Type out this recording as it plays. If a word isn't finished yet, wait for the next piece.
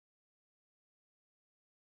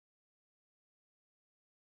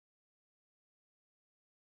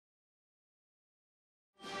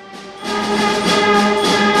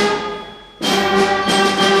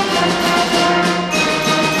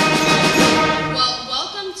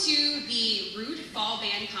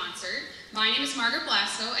name is Margaret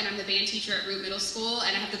Blasco, and I'm the band teacher at Root Middle School,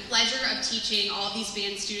 and I have the pleasure of teaching all of these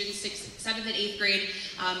band students, 7th and 8th grade,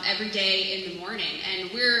 every day in the morning. And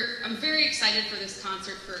I'm very excited for this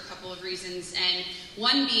concert for a couple of reasons, and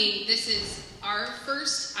one being this is our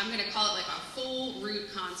first, I'm going to call it like a full Root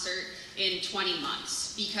concert in 20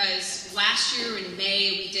 months, because last year in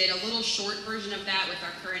May we did a little short version of that with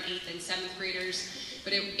our current 8th and 7th graders.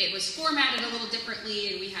 But it was formatted a little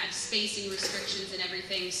differently, and we had spacing restrictions and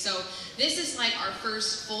everything. So this is like our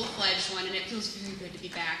first full-fledged one, and it feels very good to be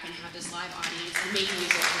back and have this live audience and make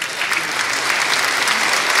music.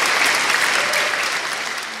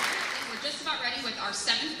 We're just about ready with our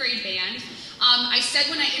 7th grade band. I said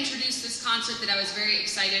when I introduced this concert that I was very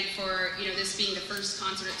excited for this being the first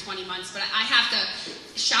concert at 20 months, but I have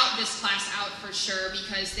to shout this class out for sure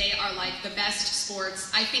because they are like the best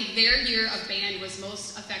sports. I think their year of band was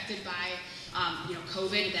most affected by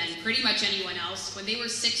COVID than pretty much anyone else. When they were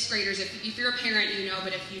 6th graders, if you're a parent, you know,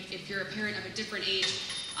 but if you're a parent of a different age,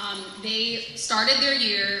 they started their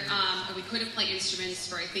year, and we couldn't play instruments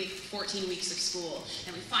for, I think, 14 weeks of school.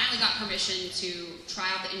 And we finally got permission to try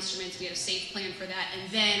out the instruments. We had a safe plan for that,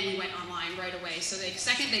 and then we went online right away. So the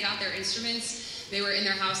second they got their instruments, they were in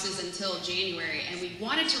their houses until January. And we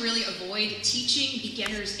wanted to really avoid teaching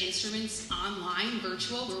beginners instruments online,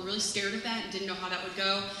 virtual. We were really scared of that and didn't know how that would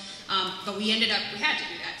go. But we had to do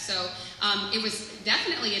that. So it was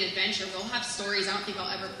definitely an adventure. We'll have stories. I don't think I'll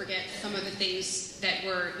ever forget some of the things that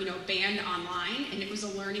were, banned online, and it was a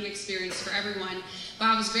learning experience for everyone. But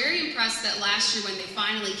I was very impressed that last year when they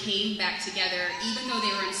finally came back together, even though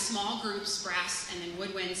they were in small groups, brass and then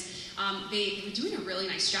woodwinds, they were doing a really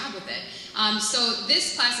nice job with it. So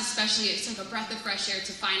this class especially, it's like a breath of fresh air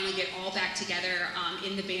to finally get all back together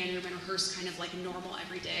in the band room and rehearse kind of like normal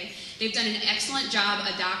every day. They've done an excellent job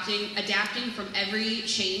adapting from every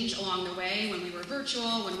change along the way, when we were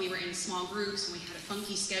virtual, when we were in small groups, when we had a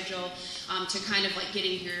funky schedule, to kind of like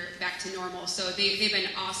getting here back to normal. So they've been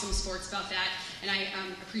awesome sports about that, and I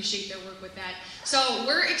appreciate their work with that. So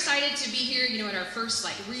we're excited to be here, at our first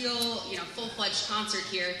like real, full-fledged concert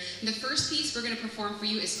here. And the first piece we're going to perform for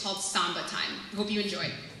you is called Samba Time. Hope you enjoy.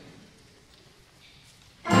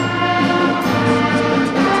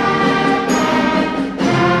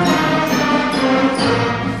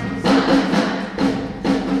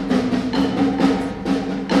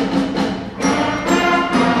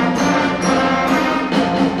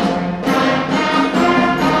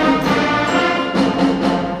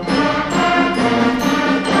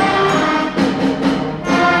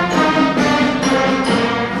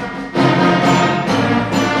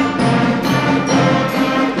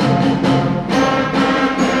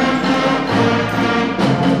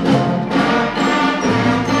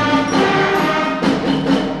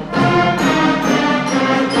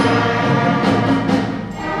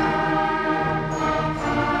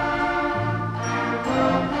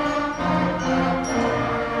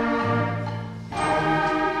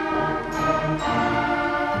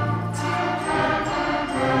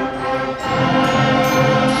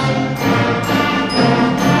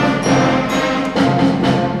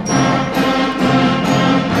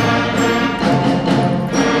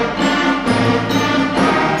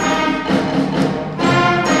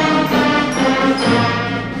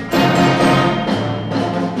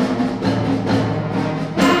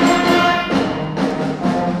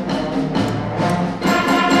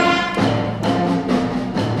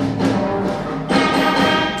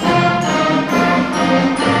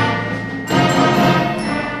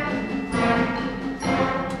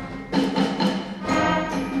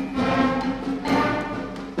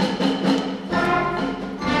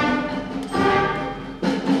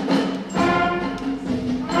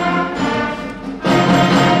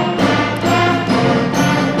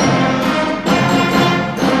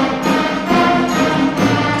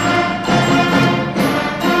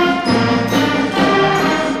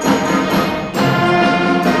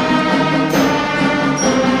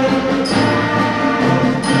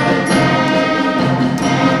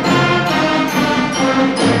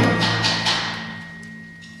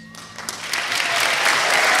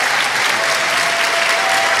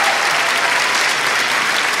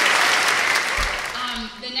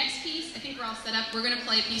 We're going to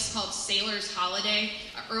play a piece called Sailor's Holiday.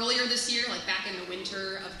 Earlier this year, like back in the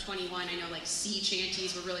winter of 21, I know like sea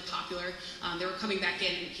chanties were really popular. They were coming back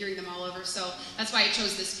in and hearing them all over. So that's why I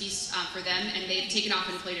chose this piece for them, and they've taken off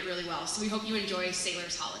and played it really well. So we hope you enjoy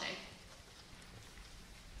Sailor's Holiday.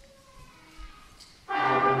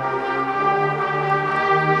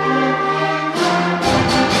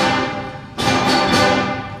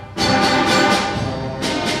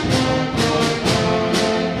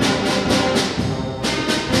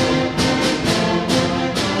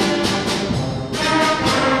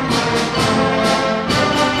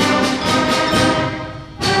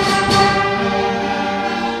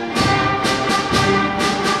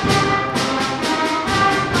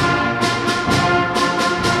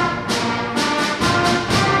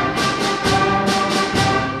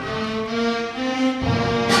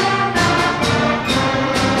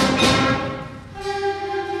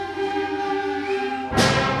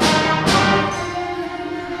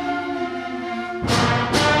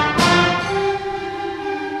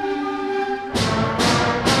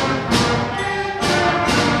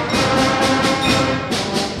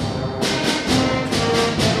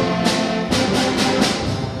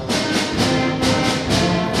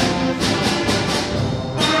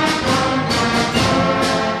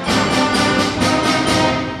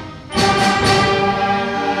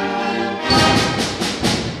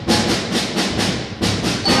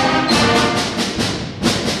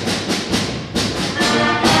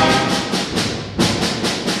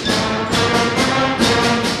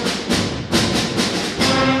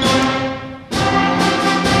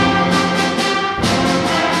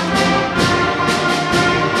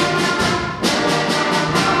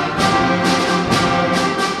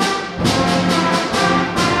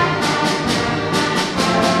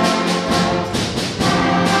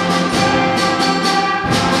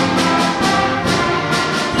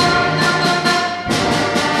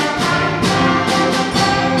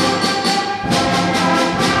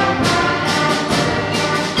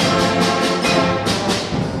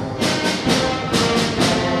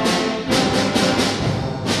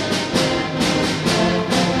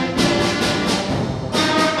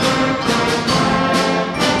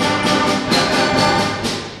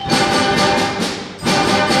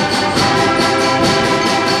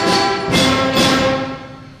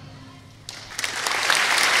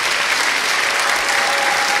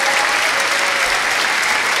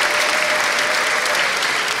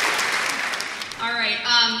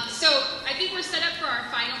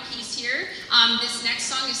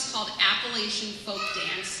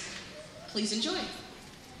 dance. Please enjoy.